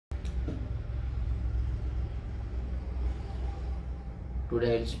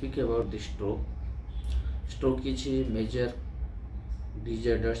Today I'll speak about the stroke. Stroke is a major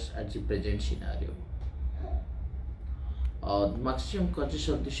disorders at the present scenario. The maximum causes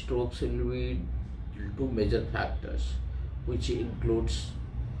of the strokes will be two major factors, which includes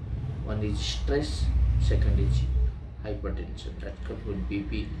one is stress, second is hypertension. That will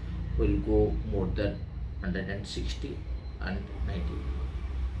BP will go more than 160 and 90.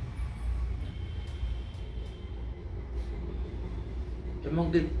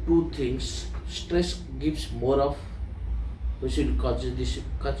 Among the two things, stress gives more of, which will cause this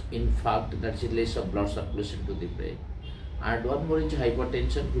infarct, that is less of blood circulation to the brain, and one more is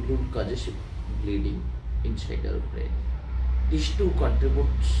hypertension, which will cause bleeding inside our brain. These two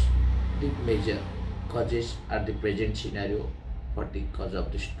contributes the major causes at the present scenario for the cause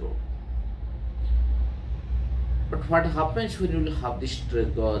of the stroke. But what happens when you have this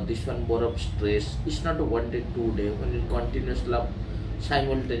this one more of stress? It's not a 1 day, 2 day. When you continuously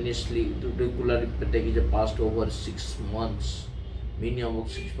simultaneously to regularly take a past over 6 months, minimum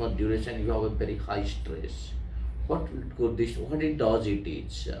of 6 months duration, you have a very high stress. What it does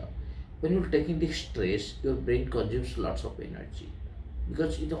is when you're taking the stress, your brain consumes lots of energy,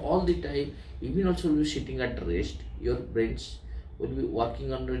 because all the time, even also you're sitting at rest, your brains will be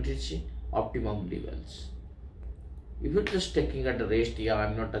working on its optimum levels. If you're just taking at rest,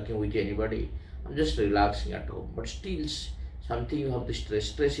 I'm not talking with anybody, I'm just relaxing at home, but still something you have the stress.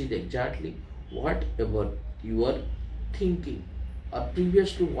 Stress is exactly whatever you are thinking, or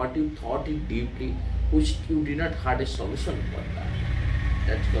previously what you thought it deeply, which you did not have a solution for that.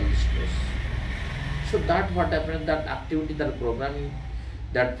 That's called stress. So that what happens, that activity, that programming,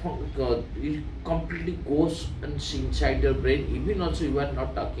 that it completely goes and inside your brain, even also you are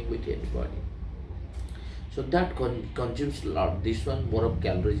not talking with anybody. So that consumes a lot, this one more of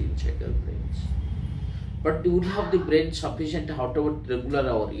calories inside your brains. But you would have the brain sufficient, however regular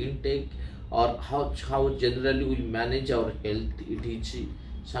our intake, or how generally we manage our health, it is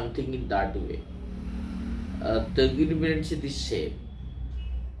something in that way. The ingredients is the same.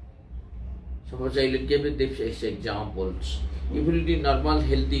 Suppose I will give you these examples. If we do normal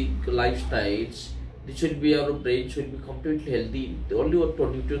healthy lifestyles, this will be, our brain should be completely healthy, only about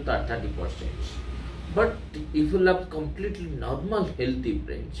 20 to 30%. But if you have completely normal healthy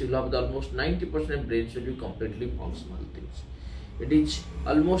brains, you will have almost 90% brains will be completely functional things. It is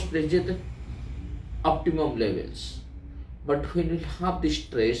almost reached at the optimum levels. But when you have this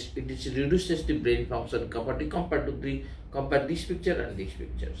stress, it reduces the brain function compared to compare this picture and these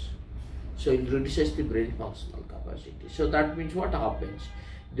pictures. So it reduces the brain functional capacity. So that means what happens?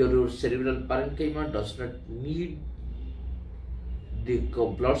 Your cerebral parenchyma does not need the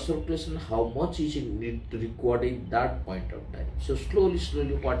blood circulation, how much is it need to record in that point of time. So slowly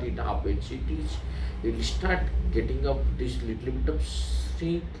what it happens, it will start getting up this little bit of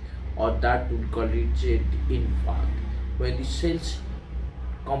shrink, or that will call it infarct. When the cells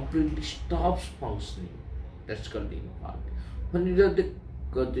completely stops functioning, that's called infarct. When you have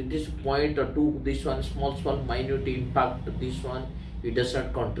this point or two, this one small minute impact, this one, it does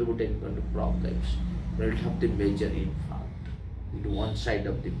not contribute any kind of problems. But it will have the major infarct into one side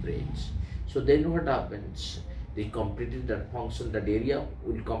of the brains. So then what happens? They completed that function, that area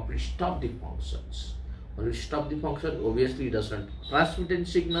will completely stop the functions. When you stop the function, obviously it does not transmit any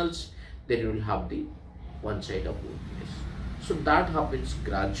signals, then you will have the one side of weakness. So that happens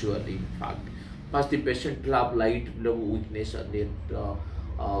gradually, in fact. First the patient will have light weakness on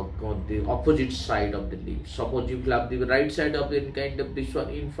the opposite side of the limb. Suppose you will have the right side of the kind of this one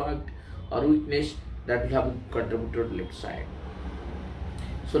infarct or weakness, that will have contributed to left side.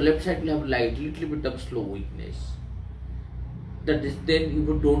 So left side will have little bit of slow weakness. That is, then if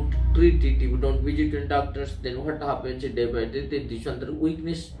you don't treat it, if you don't visit your doctors, then what happens day by day, this one, the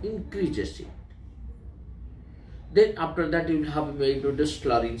weakness increases it. Then after that you will have made the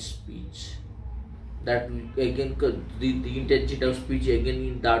slur in speech. That will again, the intensity of speech again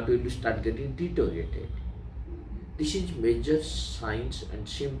in that way will start getting deteriorated. This is major signs and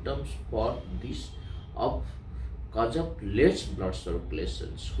symptoms for this of cause of less blood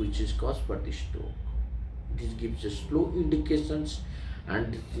circulations, which is caused by the stroke. This gives us slow indications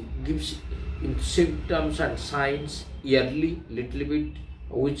and gives symptoms and signs early little bit,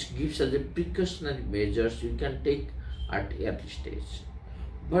 which gives us a precautionary measures you can take at early stage.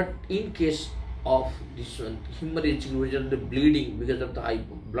 But in case of this one, hemorrhage, the bleeding because of the high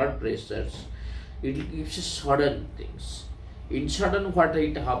blood pressures, it gives us sudden things. In sudden, what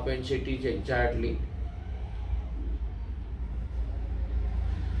it happens, it is exactly,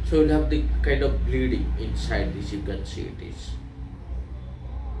 so you'll have the kind of bleeding inside this, you can see it is.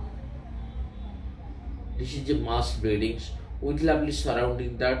 This is the mass bleedings, with lovely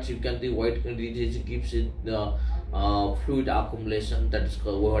surrounding that. You can the white disease gives it the fluid accumulation, that is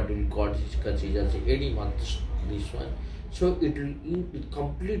what we call is considered as edema. This one, so it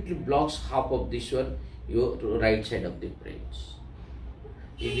completely blocks half of this one, your right side of the brains.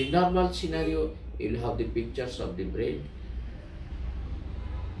 In the normal scenario, you will have the pictures of the brain.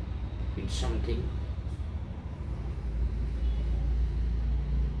 It's something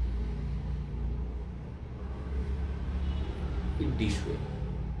in this way,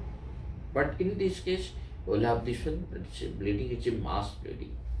 but in this case we will have this one, it's a bleeding, it's a mass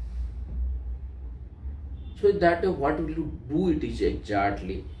bleeding. So that what will you do, it is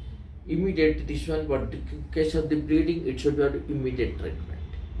exactly immediate this one, but in case of the bleeding it should be immediate treatment,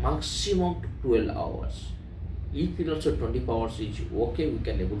 maximum 12 hours. If it also 24 hours is okay, we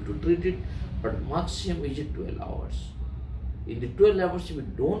can able to treat it, but maximum is 12 hours. In the 12 hours if we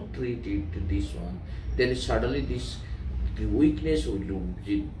don't treat it, this one, then suddenly this the weakness will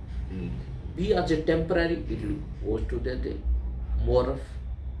be as a temporary, it will go to the more of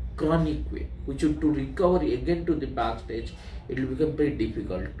chronic way, which to recover again to the back stage, it will become very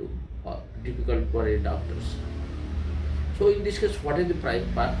difficult difficult for a doctors. So in this case, what is the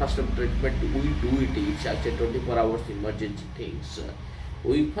first of treatment? We do it is as a 24 hours emergency things.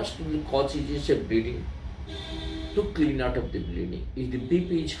 We first will cause is a bleeding, to clean out of the bleeding. If the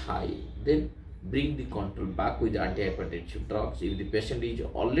BP is high, then bring the control back with antihypertensive drugs. If the patient is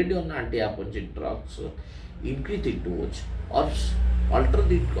already on antihypertensive drugs, increase the dose or alter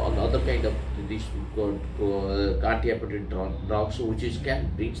the other kind of this antihypertensive drugs, which is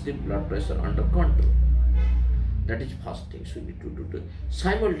can bring the blood pressure under control. That is first things we need to do.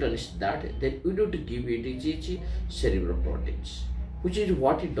 Simultaneously that, then we need to give it cerebral proteins, which is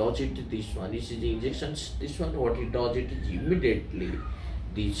what it does it. This one is the injections. This one what it does it is immediately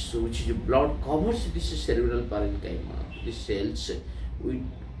this, which is blood covers this cerebral parenchyma, the cells.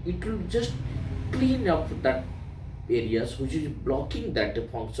 It will just clean up that areas which is blocking that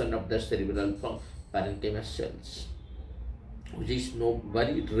function of the cerebral parenchyma cells, which is no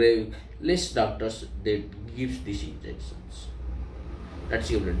very rare, less doctors that gives these injections.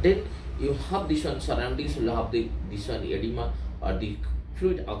 That's it. Then you have this one surroundings, you have this one edema or the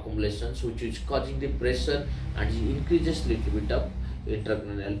fluid accumulations, which is causing the pressure and it increases little bit of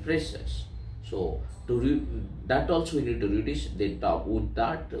intracranial pressures. So that also we need to reduce. Then top with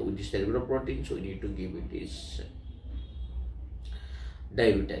that, with the cerebral protein, so we need to give it is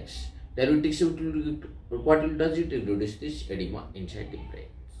diuretics. Diuretics, what it does, it reduces this edema inside the brain.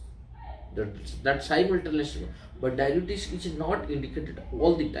 That simultaneously, but diuretics is not indicated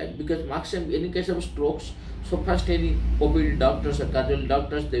all the time, because maximum any case of strokes, so first any OPD doctors or cardiology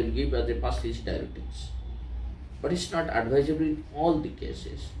doctors, they will give as a first is diuretics. But it's not advisable in all the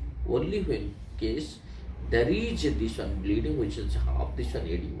cases. Only when case there is this one bleeding, which is half this one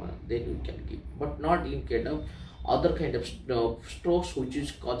edema, then we can give. But not in kind of other kind of strokes, which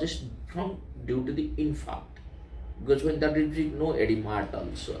is causes from due to the infarct. Because when there is no edema at all,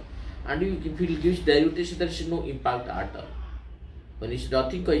 so, and if you give diuretics, there is no impact at all. When it's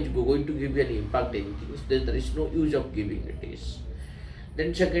nothing is going to give you an impact anything, then there is no use of giving it is.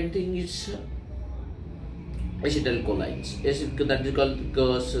 Then second thing is acetylcholines. That is called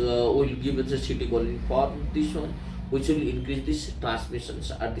because will give us acetylcholine for this one, which will increase this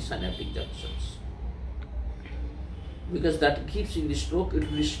transmissions at the synaptic junctions. Because that keeps in the stroke, it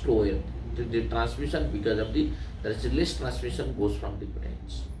will be slower the transmission, because of there is less transmission goes from the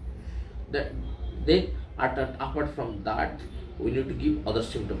brains. Then apart from that, we need to give other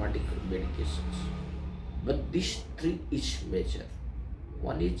symptomatic medications. But these three is major.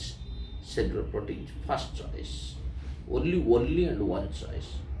 One is cerebral protein, first choice, only and one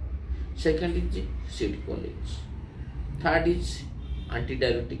choice. Second is acetylcholines. Third is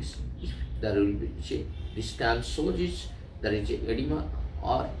antidiuretics. If there will be the scan shows is there is edema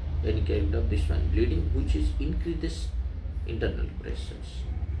or any kind of this one bleeding, which is increases internal pressures.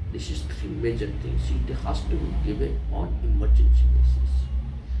 This is three major things. It has to be given on emergency basis.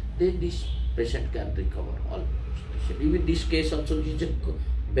 Then this patient can recover almost. Even this case also is a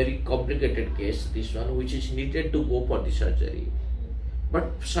very complicated case. This one, which is needed to go for the surgery.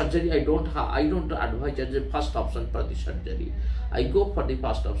 But surgery, I don't advise as a first option for the surgery. I go for the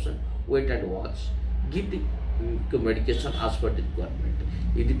first option. Wait and watch. Give the medication as per the requirement.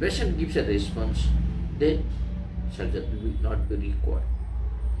 If the patient gives a response, then surgery will not be required.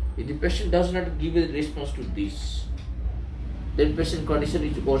 If the patient does not give a response to this, then patient condition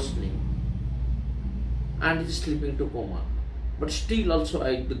is worsening and is slipping to coma. But still also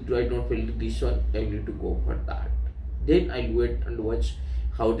I don't feel this one, I need to go for that. Then I wait and watch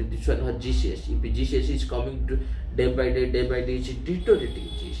How did this one has GCS? If GCS is coming to day by day, it's deteriorating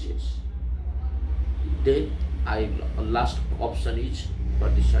GCS. Then last option is for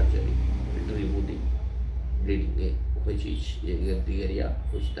the surgery to remove the bleeding, which is the area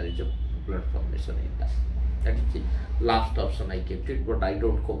which there is a blood formation in that. That is the last option I kept it, but I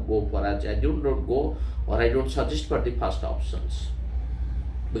don't go for as I don't go or I don't suggest for the first options,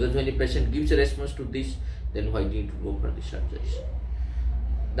 because when a patient gives a response to this, then why need to go for the surgery?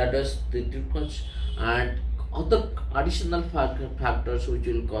 That was the treatments. And other additional factors which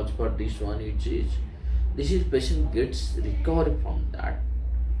will cause for this one, which is this is patient gets recovery from that,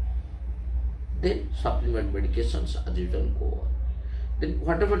 then supplement medications as usual go on. Then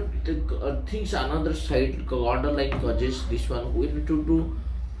whatever the things another side underlying causes, this one we need to do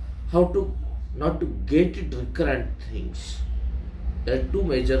how to not to get it recurrent things. There are two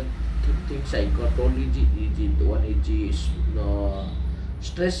major things I got told is the one is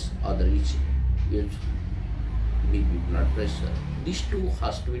stress, other is BP blood pressure. These two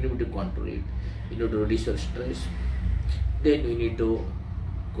has to, we need to control it. We need to reduce your stress. Then we need to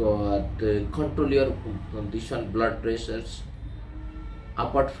control your this one blood pressures.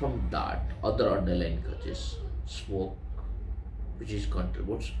 Apart from that, other underlying causes, smoke, which is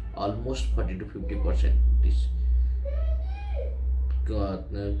contributes almost 40 to 50% this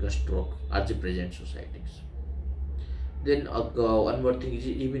stroke as the present societies. Then one more thing is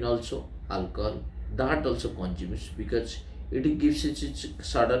even also alcohol, that also contributes because it gives it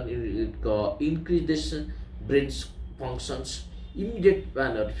sudden increase this brain's functions immediate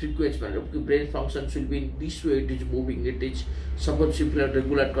manner, frequent manner. Brain functions will be in this way, it is moving, it is suppose if you are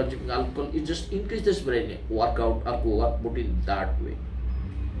regular consuming alcohol, it just increases brain workout or work in that way.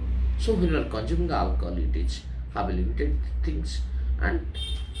 So when you are consuming alcohol, it is have limited things, and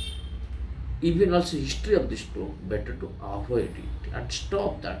even also history of the stroke, better to avoid it and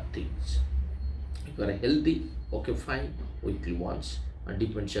stop that things. If you are healthy, okay fine, weekly once, and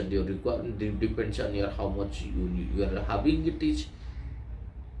depends on your requirement, depends on your how much you are having, it is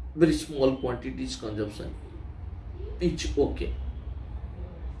very small quantities consumption, it's okay.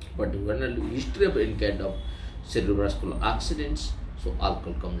 But when a history of any kind of cerebrovascular accidents, so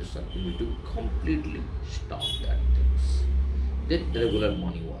alcohol consumption, you need to completely stop that things. Then regular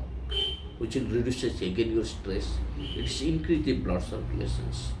morning walk, which will reduce again your stress, it is increase the blood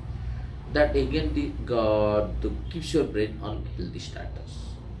circulations. That again the keeps your brain on healthy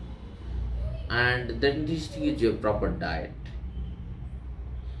status. And then this thing is your proper diet.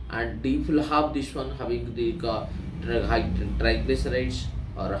 And if you have this one having the high triglycerides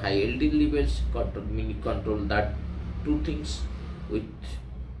or high LDL levels, control that two things with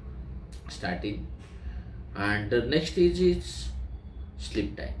statin. And the next stage is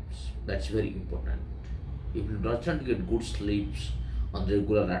sleep times. That's very important. If you do not get good sleeps on the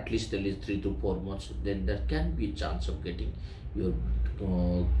regular, at least 3 to 4 months, then there can be a chance of getting your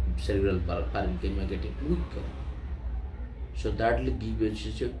cerebral parenchyma getting weaker. So that will give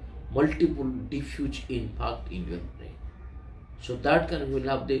you multiple diffuse impact in your brain. So that will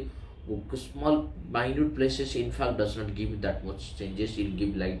have the small minute places, in fact does not give that much changes, it will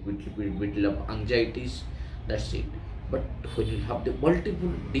give like little of anxieties, that's it. But when you have the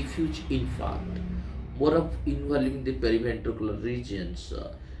multiple diffuse impact, more of involving the periventricular regions,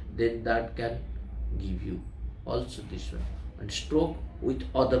 then that can give you also this one. And stroke with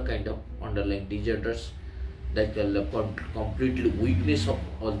other kind of underlying disorders, that can completely weakness of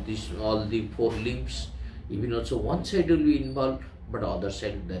all the four limbs, even also one side will be involved, but other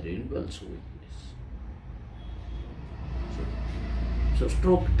side there will be also weakness. So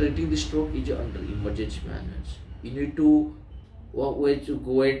treating the stroke is under emergency manners. You need to we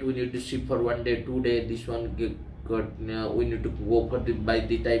need to sleep for 1 day, 2 days, this one we need to go for by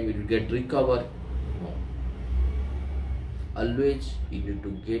the time we will get recover. No. Always you need to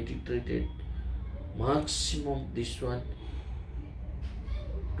get it treated maximum this one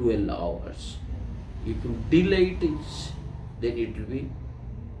 12 hours. If you delay it, then it will be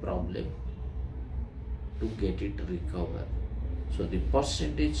problem to get it recover. So the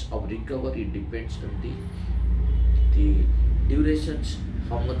percentage of recovery depends on the durations,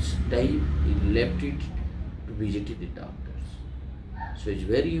 how much time you left it to visit the doctors. So it's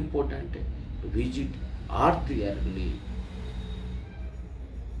very important to visit early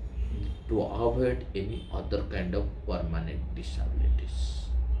to avoid any other kind of permanent disabilities.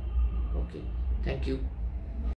 Okay, thank you.